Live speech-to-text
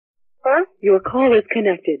Your call is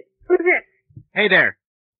connected. Who's this? Hey there.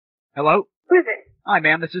 Hello? Who's this? Hi,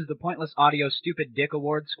 ma'am. This is the Pointless Audio Stupid Dick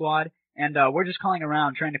Award Squad, and we're just calling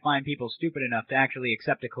around trying to find people stupid enough to actually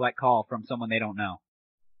accept a collect call from someone they don't know.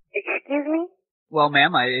 Excuse me? Well,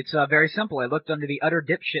 ma'am, it's very simple. I looked under the utter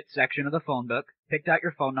dipshit section of the phone book, picked out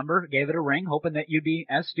your phone number, gave it a ring, hoping that you'd be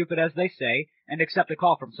as stupid as they say, and accept a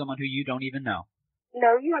call from someone who you don't even know.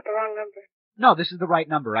 No, you got the wrong number. No, this is the right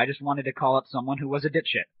number. I just wanted to call up someone who was a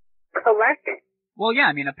dipshit. Collect? Well, yeah,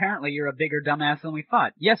 I mean, apparently you're a bigger dumbass than we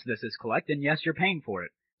thought. Yes, this is collect, and yes, you're paying for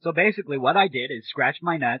it. So basically what I did is scratched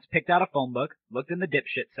my nuts, picked out a phone book, looked in the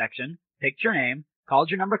dipshit section, picked your name, called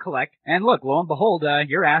your number collect, and look, lo and behold,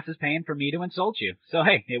 your ass is paying for me to insult you. So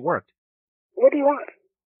hey, it worked. What do you want?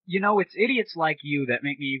 You know, it's idiots like you that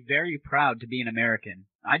make me very proud to be an American.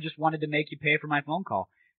 I just wanted to make you pay for my phone call.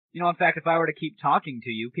 You know, in fact, if I were to keep talking to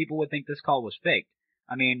you, people would think this call was faked.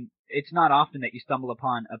 I mean, it's not often that you stumble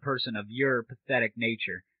upon a person of your pathetic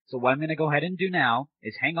nature. So what I'm going to go ahead and do now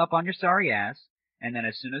is hang up on your sorry ass, and then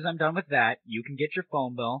as soon as I'm done with that, you can get your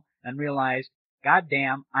phone bill and realize, God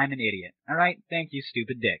damn, I'm an idiot. All right? Thank you,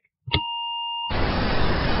 stupid dick.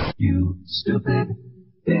 You stupid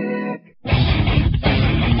dick.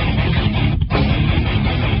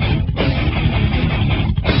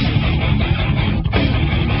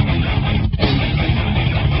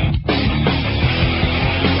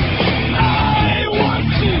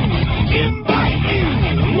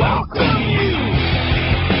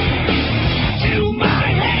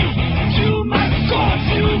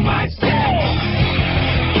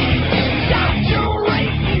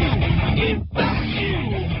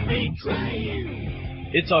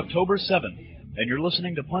 It's October 7th, and you're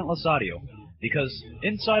listening to Pointless Audio, because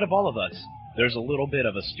inside of all of us, there's a little bit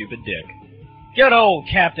of a stupid dick. Good old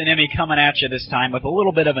Captain Emmy coming at you this time with a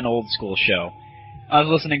little bit of an old school show. I was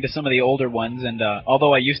listening to some of the older ones, and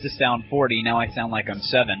although I used to sound 40, now I sound like I'm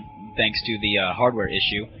 7, thanks to the hardware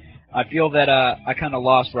issue. I feel that I kind of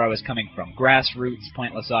lost where I was coming from. Grassroots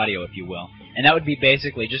Pointless Audio, if you will. And that would be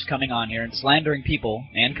basically just coming on here and slandering people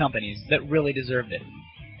and companies that really deserved it.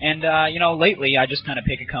 And, you know, lately I just kind of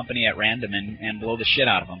pick a company at random and blow the shit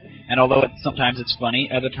out of them. And although sometimes it's funny,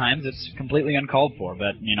 other times it's completely uncalled for.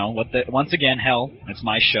 But, you know, once again, hell, it's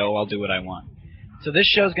my show. I'll do what I want. So this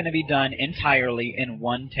show's going to be done entirely in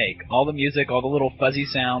one take. All the music, all the little fuzzy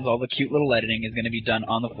sounds, all the cute little editing is going to be done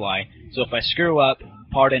on the fly. So if I screw up,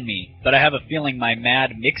 pardon me. But I have a feeling my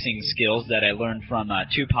mad mixing skills that I learned from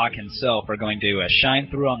Tupac himself are going to shine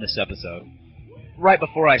through on this episode. Right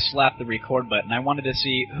before I slapped the record button, I wanted to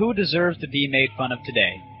see who deserves to be made fun of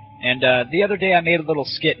today. And the other day I made a little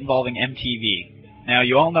skit involving MTV. Now,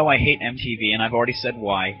 you all know I hate MTV, and I've already said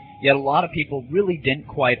why, yet a lot of people really didn't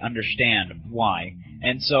quite understand why.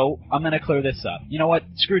 And so, I'm going to clear this up. You know what?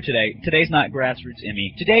 Screw today. Today's not Grassroots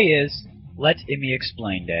Emmy. Today is Let Emmy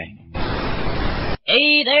Explain Day.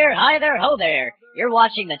 Hey there, hi there, ho there. You're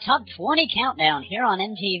watching the Top 20 Countdown here on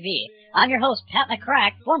MTV. I'm your host, Pat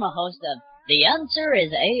McCrack, former host of The Answer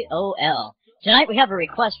is AOL. Tonight we have a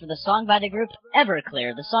request for the song by the group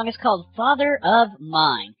Everclear. The song is called Father of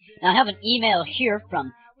Mine. Now I have an email here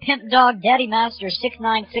from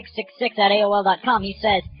PimpDogDaddyMaster69666 at AOL.com. He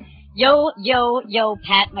says, Yo, yo, yo,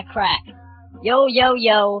 Pat McCrack. Yo, yo,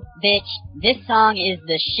 yo, bitch, this song is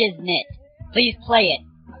the shiznit. Please play it.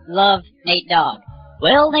 Love, Nate Dogg.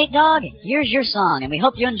 Well, Nate Dogg, here's your song, and we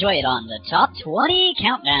hope you enjoy it on the Top 20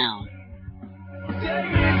 Countdown.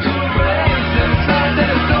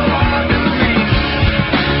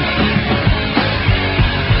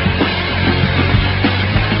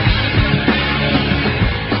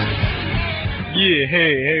 Yeah,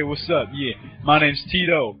 hey, what's up? Yeah, my name's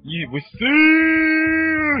Tito. Yeah, what's up?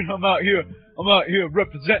 I'm out here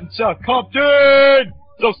representing South Compton.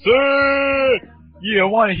 So sad. Yeah, I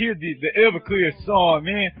want to hear the Everclear song,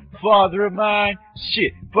 man. Father of mine.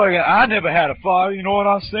 Shit, fucking, I never had a father, you know what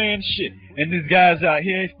I'm saying? Shit. And this guy's out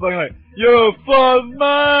here, he's fucking like, yo, father of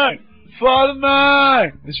mine. Father of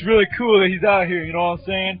mine. It's really cool that he's out here, you know what I'm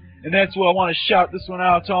saying? And that's why I want to shout this one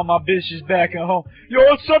out to all my bitches back at home. Yo,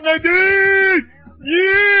 what's up, Nadine?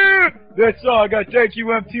 Yeah! That's all. I got to thank you,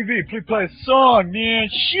 MTV. Please play a song, man.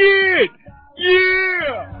 Shit!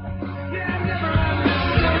 Yeah!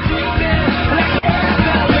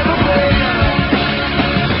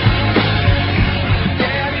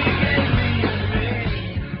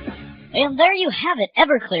 And there you have it,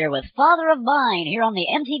 Everclear with Father of Mine here on the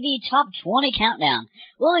MTV Top 20 Countdown.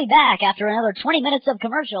 We'll be back after another 20 minutes of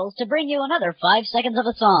commercials to bring you another 5 seconds of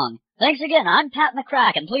a song. Thanks again, I'm Pat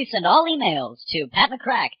McCrack, and please send all emails to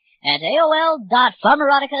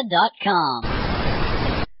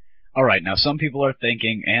patmcrack@aol.farmerotica.com. Alright, now some people are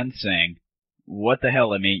thinking and saying, What the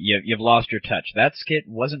hell, Emmy? You've lost your touch. That skit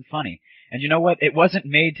wasn't funny. And you know what? It wasn't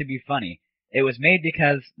made to be funny. It was made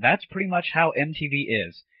because that's pretty much how MTV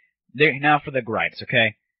is. Now for the gripes,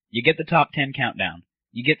 okay? You get the top 10 countdown.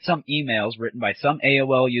 You get some emails written by some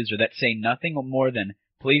AOL user that say nothing more than,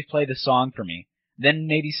 please play the song for me. Then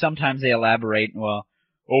maybe sometimes they elaborate, well,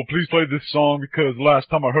 Oh, please play this song because last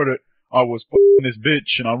time I heard it, I was f***ing this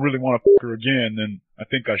bitch and I really want to f*** her again and I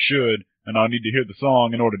think I should and I need to hear the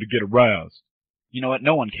song in order to get aroused. You know what?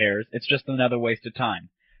 No one cares. It's just another waste of time.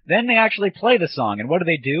 Then they actually play the song, and what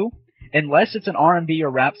do? Unless it's an R&B or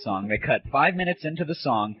rap song, they cut 5 minutes into the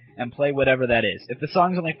song and play whatever that is. If the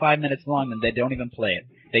song's only 5 minutes long, then they don't even play it.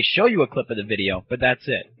 They show you a clip of the video, but that's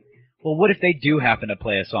it. Well, what if they do happen to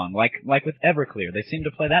play a song, like with Everclear? They seem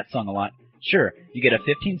to play that song a lot. Sure, you get a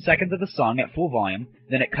 15 seconds of the song at full volume,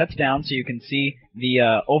 then it cuts down so you can see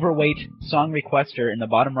the overweight song requester in the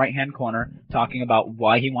bottom right-hand corner talking about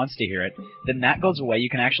why he wants to hear it. Then that goes away, you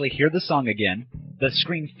can actually hear the song again. The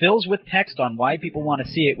screen fills with text on why people want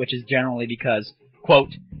to see it, which is generally because,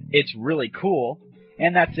 quote, it's really cool.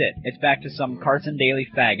 And that's it. It's back to some Carson Daly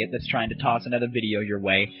faggot that's trying to toss another video your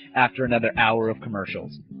way after another hour of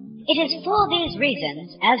commercials. It is for these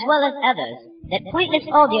reasons, as well as others, that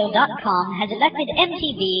PointlessAudio.com has elected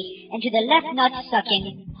MTV into the Left Nut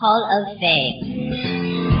Sucking Hall of Fame.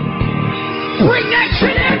 Bring that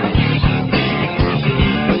shit in!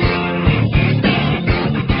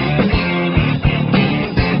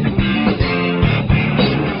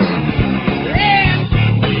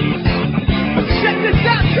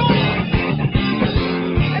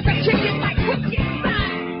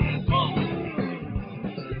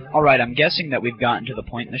 Alright, I'm guessing that we've gotten to the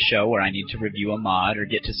point in the show where I need to review a mod or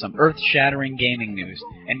get to some earth-shattering gaming news.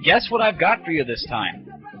 And guess what I've got for you this time?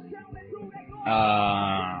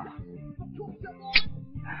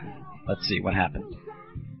 Let's see, what happened?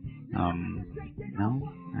 No?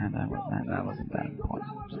 That wasn't that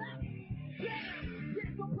important.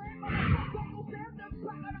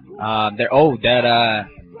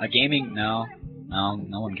 A gaming, no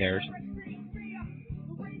one cares.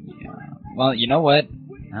 Yeah. Well, you know what?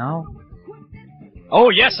 No? Oh,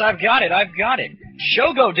 yes, I've got it!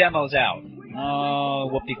 Shogo demo's out! Oh,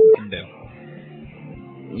 whoop-de-f***ing-do.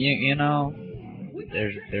 You know,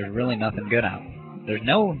 there's really nothing good out. There's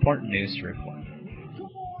no important news to report.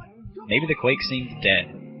 Maybe the Quake scene's dead.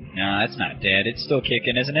 No, it's not dead. It's still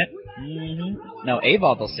kicking, isn't it? Mm-hmm. No,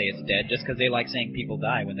 Avald will say it's dead just because they like saying people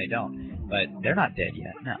die when they don't. But they're not dead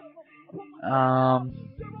yet, no.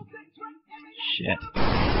 Shit.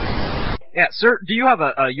 Yeah, sir, do you have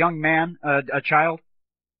a young man, a child?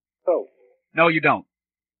 Oh. No, you don't.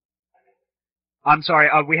 I'm sorry,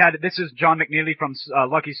 this is John McNeely from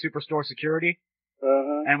Lucky Superstore Security.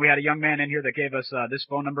 Uh-huh. And we had a young man in here that gave us this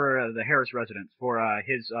phone number, the Harris residence, for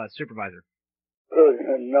his supervisor.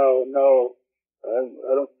 No. I'm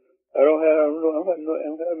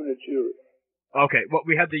having a children. Okay, well,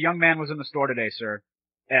 we had the young man was in the store today, sir.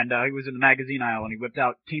 And he was in the magazine aisle, and he whipped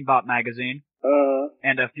out Teen Bop magazine.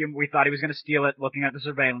 And we thought he was going to steal it, looking at the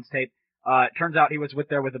surveillance tape. It turns out he was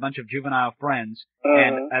there with a bunch of juvenile friends,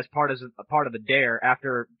 and as part of the dare,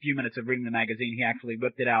 after a few minutes of reading the magazine, he actually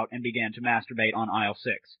whipped it out and began to masturbate on aisle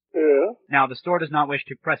 6. Yeah. Now, the store does not wish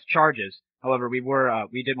to press charges. However, we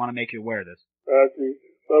did want to make you aware of this. I see.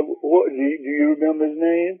 What, do you remember his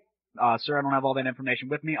name? Sir, I don't have all that information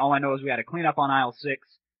with me. All I know is we had to clean up on aisle 6.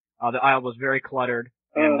 The aisle was very cluttered,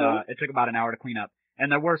 and it took about an hour to clean up. And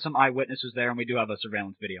there were some eyewitnesses there, and we do have a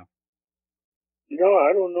surveillance video. No,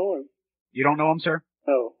 I don't know him. You don't know him, sir?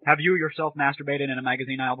 No. Have you yourself masturbated in a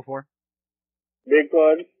magazine aisle before? Big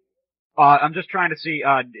pardon? I'm just trying to see,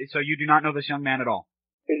 so you do not know this young man at all?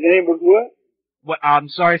 His name was what? What? I'm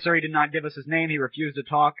sorry, sir, he did not give us his name. He refused to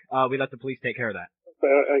talk. We let the police take care of that.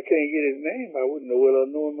 I can't get his name. I wouldn't know whether I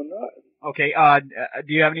know him or not. Okay,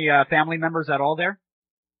 do you have any, family members at all there?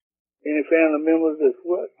 Any family members that's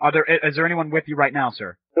what? Is there anyone with you right now,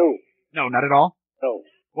 sir? No. No, not at all? No.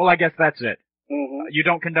 Well, I guess that's it. Mm-hmm. You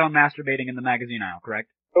don't condone masturbating in the magazine aisle, correct?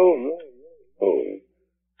 Oh, no. Oh.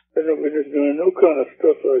 We're just doing no kind of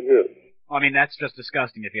stuff like this. Well, I mean, that's just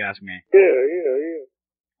disgusting if you ask me. Yeah.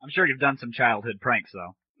 I'm sure you've done some childhood pranks,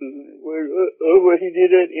 though. Where he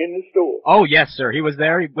did it in the store. Oh, yes, sir. He was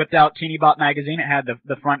there. He whipped out Teeny Bop magazine. It had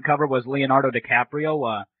the front cover was Leonardo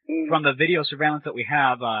DiCaprio. From the video surveillance that we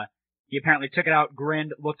have, he apparently took it out,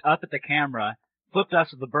 grinned, looked up at the camera, flipped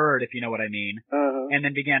us the bird, if you know what I mean, and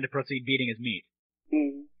then began to proceed beating his meat.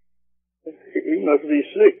 He must be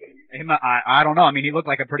sick. I don't know. I mean, he looked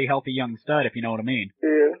like a pretty healthy young stud, if you know what I mean.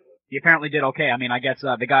 Yeah. He apparently did okay. I mean, I guess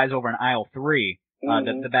the guys over in aisle 3,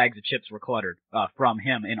 the bags of chips were cluttered from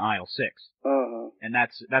him in aisle 6. And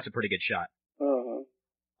that's a pretty good shot.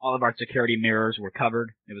 All of our security mirrors were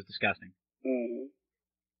covered. It was disgusting. Mm-hmm.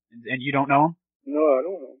 And you don't know him? No, I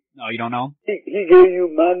don't know. No, you don't know him? He gave you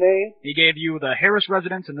my name? He gave you the Harris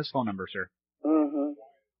residence and this phone number, sir. Mm-hmm.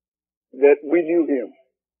 That we knew him.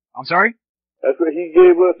 I'm sorry? That's what he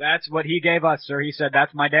gave us? That's what he gave us, sir. He said,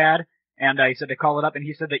 that's my dad. And he said to call it up, and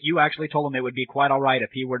he said that you actually told him it would be quite all right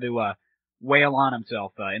if he were to wail on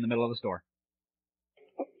himself in the middle of the store.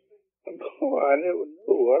 Oh, I never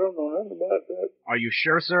knew. I don't know nothing about that. Are you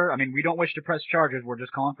sure, sir? I mean, we don't wish to press charges. We're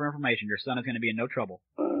just calling for information. Your son is going to be in no trouble.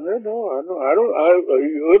 I don't. In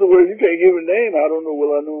other words, you can't give a name. I don't know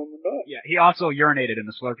whether I know him or not. Yeah, he also urinated in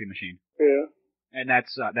the Slurpee machine. Yeah. And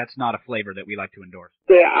that's not a flavor that we like to endorse.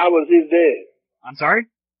 Say I was his dad. I'm sorry?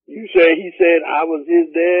 You say he said I was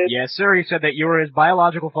his dad? Yes, sir. He said that you were his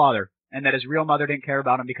biological father, and that his real mother didn't care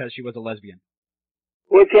about him because she was a lesbian.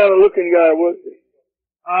 What kind of looking guy was he?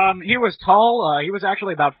 He was tall. He was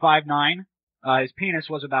actually about 5'9". His penis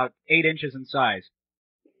was about 8 inches in size.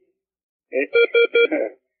 I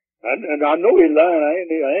know he's lying. I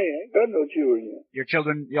ain't got no children yet. Your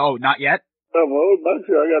children? Oh, not yet? I'm old. I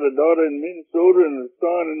got a daughter in Minnesota and a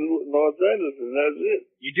son in Los Angeles, and that's it.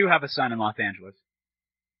 You do have a son in Los Angeles.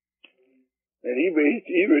 And he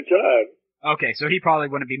retired. Okay, so he probably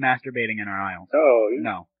wouldn't be masturbating in our aisles. Oh,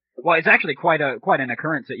 no. Well, it's actually quite an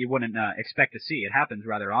occurrence that you wouldn't expect to see. It happens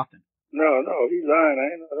rather often. No, he's lying. I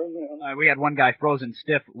don't know. We had one guy frozen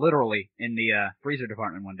stiff, literally, in the freezer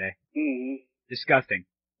department one day. Mm-hmm. Disgusting.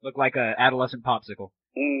 Looked like a adolescent popsicle.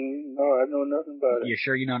 Mm-hmm. No, I know nothing about it. You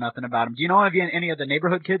sure you know nothing about him? Do you know any of the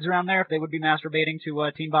neighborhood kids around there if they would be masturbating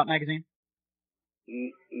to Teen Bop magazine?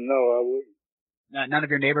 No, I wouldn't. None of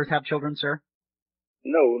your neighbors have children, sir?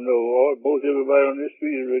 No. Most everybody on this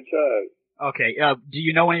street is retired. Okay. Do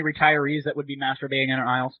you know any retirees that would be masturbating in our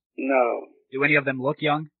aisles? No. Do any of them look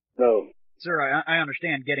young? No. Sir, I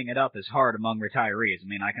understand getting it up is hard among retirees. I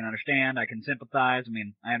mean, I can understand, I can sympathize. I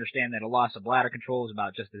mean, I understand that a loss of bladder control is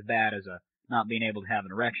about just as bad as not being able to have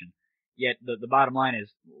an erection. Yet the bottom line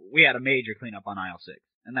is we had a major cleanup on aisle 6,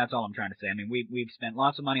 and that's all I'm trying to say. I mean, we've spent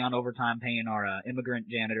lots of money on overtime paying our immigrant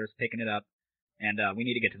janitors, picking it up, and we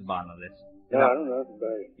need to get to the bottom of this. No, I don't know nothing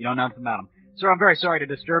about it. You don't know nothing about them. Sir, I'm very sorry to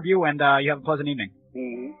disturb you, and you have a pleasant evening.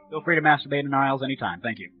 Mm-hmm. Feel free to masturbate in our aisles anytime.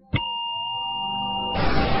 Thank you.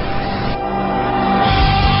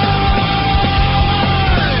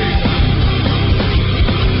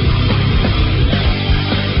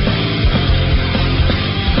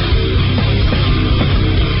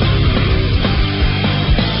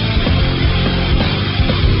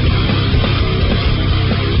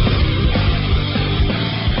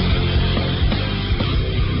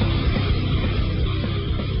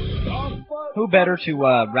 Who better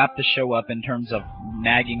to wrap the show up in terms of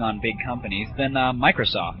nagging on big companies than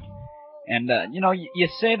Microsoft? And, you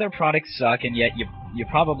say their products suck, and yet you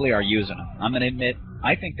probably are using them. I'm going to admit,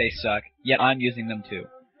 I think they suck, yet I'm using them too.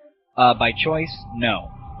 By choice?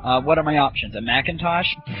 No. What are my options? A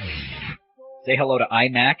Macintosh? Say hello to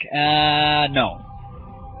iMac? No.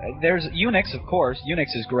 There's Unix, of course.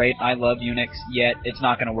 Unix is great. I love Unix, yet it's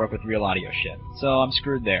not going to work with real audio shit. So I'm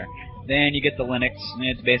screwed there. Then you get the Linux, and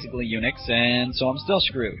it's basically Unix, and so I'm still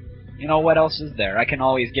screwed. You know, what else is there? I can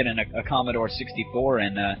always get a Commodore 64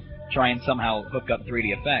 and try and somehow hook up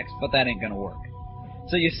 3D effects, but that ain't gonna work.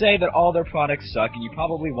 So you say that all their products suck, and you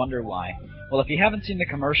probably wonder why. Well, if you haven't seen the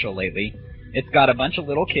commercial lately, it's got a bunch of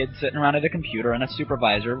little kids sitting around at a computer and a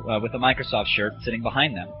supervisor with a Microsoft shirt sitting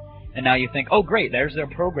behind them. And now you think, oh great, there's their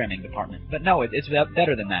programming department. But no, it's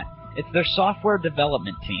better than that. It's their software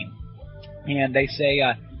development team. And they say,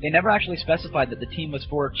 they never actually specified that the team was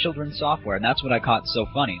for children's software, and that's what I caught so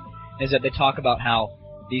funny, is that they talk about how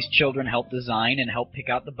these children help design and help pick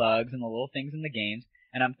out the bugs and the little things in the games,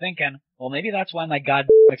 and I'm thinking, well, maybe that's why my goddamn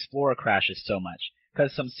Explorer crashes so much,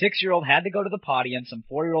 because some 6-year-old had to go to the potty, and some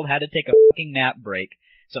 4-year-old had to take a fucking nap break,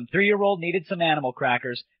 some 3-year-old needed some animal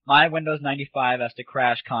crackers, my Windows 95 has to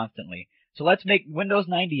crash constantly. So let's make Windows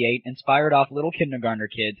 98 inspired off little kindergartner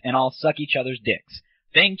kids, and all suck each other's dicks.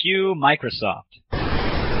 Thank you, Microsoft.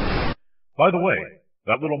 By the way,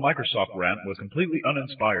 that little Microsoft rant was completely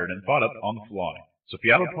uninspired and thought up on the fly. So if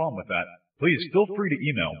you have a problem with that, please feel free to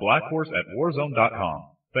email blackhorse@warzone.com.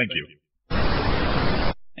 Thank you.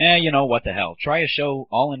 You know, what the hell. Try a show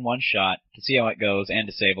all in one shot to see how it goes and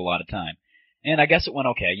to save a lot of time. And I guess it went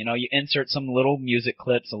okay. You know, you insert some little music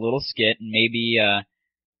clips, a little skit, and maybe, I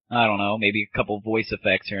don't know, maybe a couple voice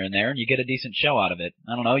effects here and there, and you get a decent show out of it.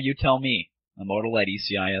 I don't know, you tell me.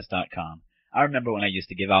 immortal@ecis.com. I remember when I used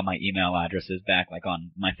to give out my email addresses back like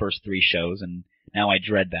on my first 3 shows, and now I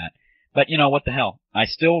dread that. But you know, what the hell? I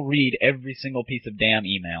still read every single piece of damn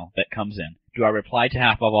email that comes in. Do I reply to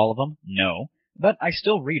half of all of them? No. but I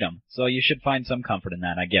still read them, so you should find some comfort in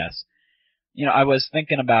that, I guess. You know, I was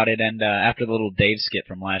thinking about it, and after the little Dave skit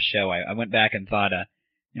from last show, I went back and thought,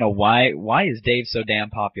 you know, why is Dave so damn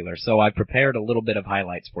popular? So I prepared a little bit of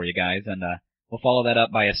highlights for you guys, and we'll follow that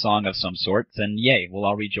up by a song of some sorts, and yay, we'll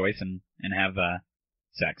all rejoice and have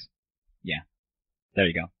sex. Yeah, there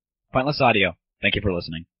you go. Pointless audio. Thank you for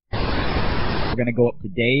listening. We're gonna go up to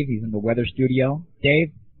Dave. He's in the weather studio.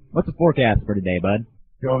 Dave, what's the forecast for today, bud?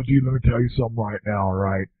 Yo, dude, let me tell you something right now,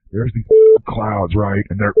 right? There's these clouds, right?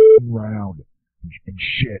 And they're round and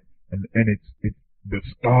shit. And it's the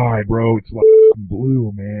sky, bro. It's like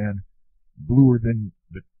blue, man. Bluer than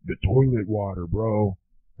the toilet water, bro.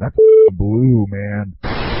 That's blue, man.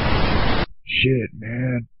 Shit,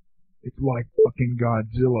 man. It's like fucking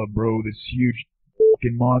Godzilla, bro. This huge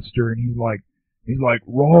fucking monster, and he's like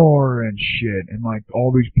roar and shit. And like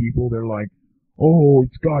all these people, they're like, oh,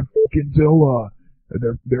 it's God fucking Zilla.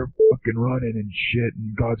 They're fucking running and shit,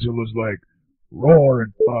 and Godzilla's like, roar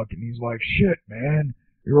and fuck, and he's like, shit, man,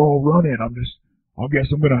 you're all running, I guess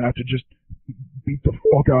I'm gonna have to just beat the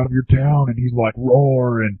fuck out of your town, and he's like,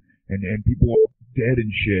 roar, and people are dead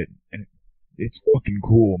and shit, and it's fucking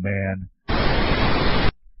cool, man.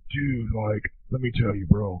 Dude, like, let me tell you,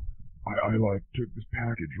 bro, I like, took this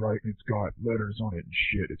package, right, and it's got letters on it and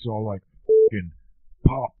shit, it's all like, fucking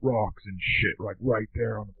pop rocks and shit, like, right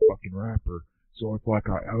there on the fucking wrapper. So it's like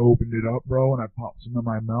I opened it up, bro, and I popped some in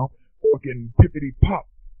my mouth. Fucking pippity pop,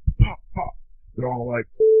 pop, pop. They're all like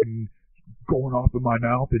fucking going off in my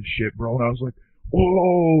mouth and shit, bro. And I was like,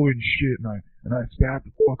 whoa, and shit. And I spat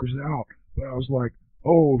the fuckers out. But I was like,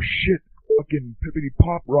 oh shit, fucking pippity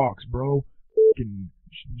pop rocks, bro. Fucking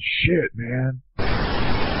shit, man.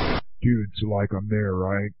 Dude, so like I'm there,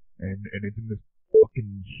 right? And it's in this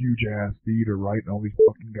fucking huge ass theater, right? And all these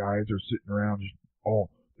fucking guys are sitting around just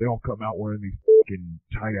they all come out wearing these fucking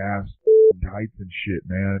tight ass tights and shit,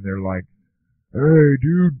 man. And they're like, hey,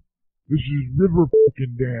 dude, this is river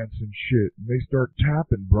fucking dance and shit. And they start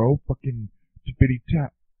tapping, bro. Fucking tippity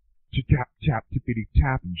tap, tap, tap, tippity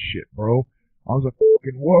tap and shit, bro. I was like,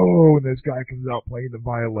 fucking, whoa. And this guy comes out playing the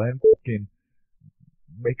violin, fucking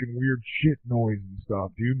making weird shit noise and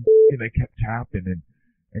stuff, dude. And they kept tapping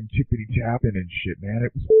and tippity tapping and shit, man.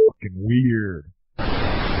 It was fucking weird.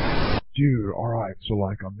 Dude, alright, so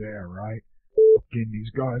like I'm there, right? Fucking these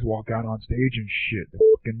guys walk out on stage and shit. They're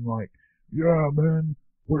fucking like, yeah, man,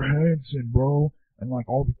 we're Hanson, bro. And like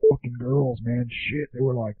all the fucking girls, man, shit, they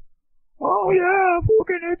were like, oh yeah,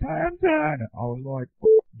 fucking it's Hanson. I was like,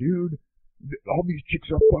 dude, all these chicks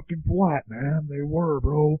are fucking flat, man. They were,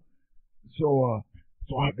 bro. So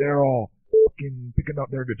they're all fucking picking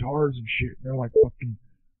up their guitars and shit. And they're like fucking,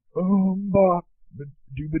 ba,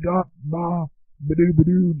 dooba-da, ba.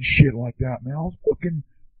 Ba-doo-ba-doo and shit like that, man. I was fucking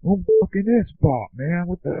this bop, man.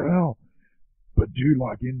 What the hell? But dude,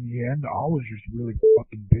 like in the end, I was just really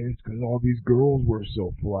fucking pissed because all these girls were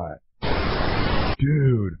so flat.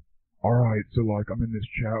 Dude. Alright, so like I'm in this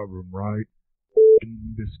chat room, right?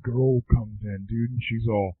 And this girl comes in, dude, and she's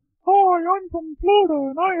all, hi, I'm from Florida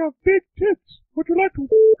and I have big tits. Would you like to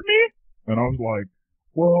fuck me? And I was like,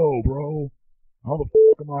 whoa, bro. How the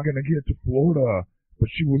fuck am I gonna get to Florida? But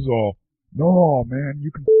she was all, no, man, you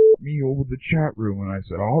can f*** me over the chat room. And I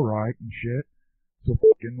said, alright, and shit. So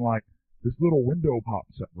fucking, like, this little window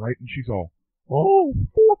pops up, right? And she's all, oh,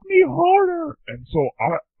 fuck me harder. And so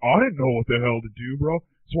I didn't know what the hell to do, bro.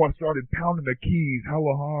 So I started pounding the keys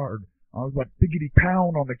hella hard. I was like, biggity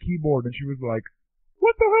pound on the keyboard. And she was like,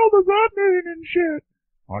 what the hell does that mean and shit?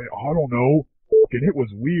 I don't know. Fucking, it was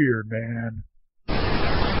weird, man.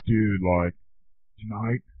 Dude, like,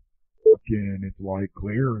 tonight, fucking, it's like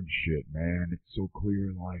clear and shit, man. It's so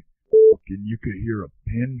clear, like, fucking, you could hear a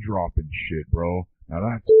pin drop and shit, bro. Now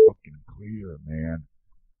that's fucking clear, man.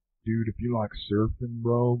 Dude, if you like surfing,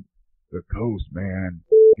 bro, the coast, man,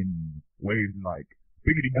 fucking waves like,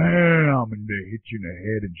 biggity bam, and they hit you in the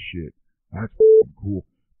head and shit. That's fucking cool.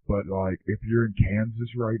 But like, if you're in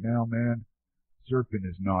Kansas right now, man, surfing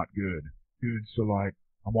is not good. Dude, so like,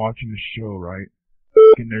 I'm watching this show, right?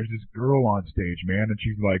 And there's this girl on stage, man, and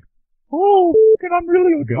she's like, oh, fucking, I'm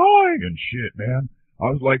really a guy and shit, man.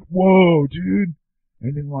 I was like, whoa, dude.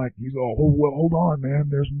 And then like, he's all, oh, well, hold on, man,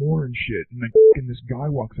 there's more and shit. And then fucking this guy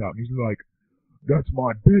walks out and he's like, that's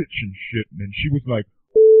my bitch and shit. And then she was like,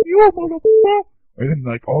 you motherfucker. And then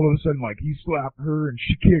like, all of a sudden, like, he slapped her and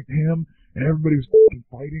she kicked him and everybody was fucking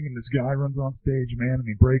fighting and this guy runs on stage, man, and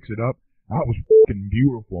he breaks it up. That was fucking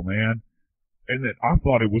beautiful, man. And then I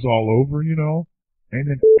thought it was all over, you know? And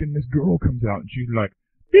then fucking this girl comes out and she's like,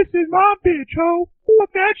 this is my bitch, ho.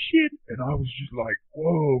 Fuck that shit. And I was just like,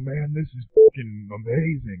 whoa, man, this is fucking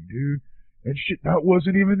amazing, dude. And shit, that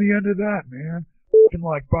wasn't even the end of that, man. fucking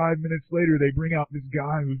like 5 minutes later, they bring out this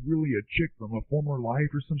guy who's really a chick from a former life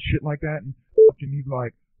or some shit like that, and fucking he's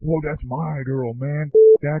like, whoa, that's my girl, man.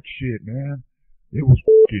 That shit, man. It was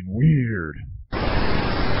fucking weird.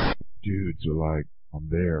 Dude, so like, I'm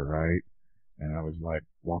there, right? And I was like,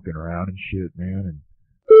 walking around and shit, man, and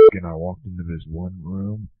fucking I walked into this one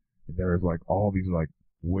room, and there was like all these like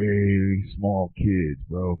way small kids,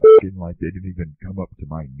 bro. Fucking like they didn't even come up to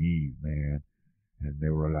my knees, man. And they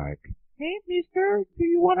were like, hey, mister, do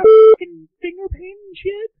you want a fucking finger paint and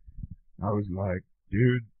shit? I was like,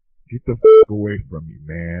 dude, get the fuck away from me,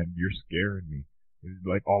 man. You're scaring me. It was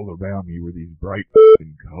like all around me were these bright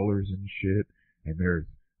fucking colors and shit. And there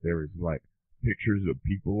was like pictures of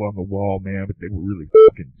people on the wall, man, but they were really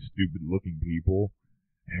fucking stupid looking people.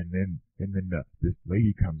 And then this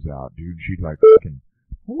lady comes out, dude. She's like fucking,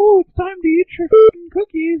 oh, it's time to eat your fucking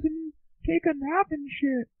cookies and take a nap and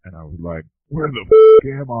shit. And I was like, where the fuck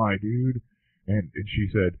am I, dude? And she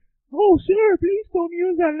said, oh, sir, please don't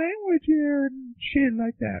use that language here and shit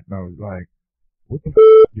like that. And I was like, what the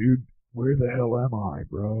fuck, dude? Where the hell am I,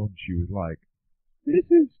 bro? And she was like, this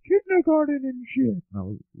is kindergarten and shit. And I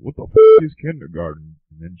was, what the fuck is kindergarten?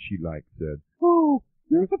 And then she like said, oh,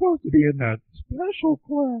 you're supposed to be in that special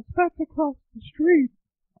class that's across the street.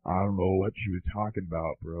 I don't know what she was talking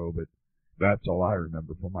about, bro, but that's all I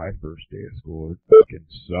remember from my first day of school. It fucking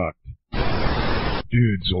sucked.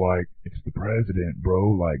 Dude, so like, it's the president,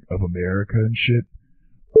 bro, like, of America and shit.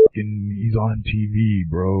 Fucking, he's on TV,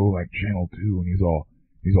 bro, like Channel 2, and he's all,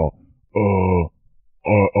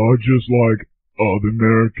 I just like, the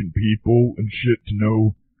American people and shit to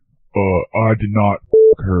know, I did not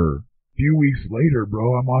fuck her. A few weeks later,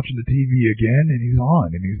 bro, I'm watching the TV again, and he's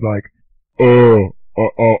on, and he's like,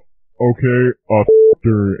 okay, I fucked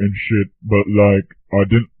her and shit, but like, I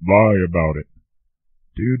didn't lie about it.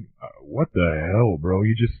 Dude, what the hell, bro?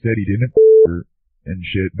 He just said he didn't fuck her and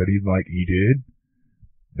shit, but he's like, he did?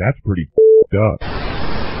 That's pretty fucked up.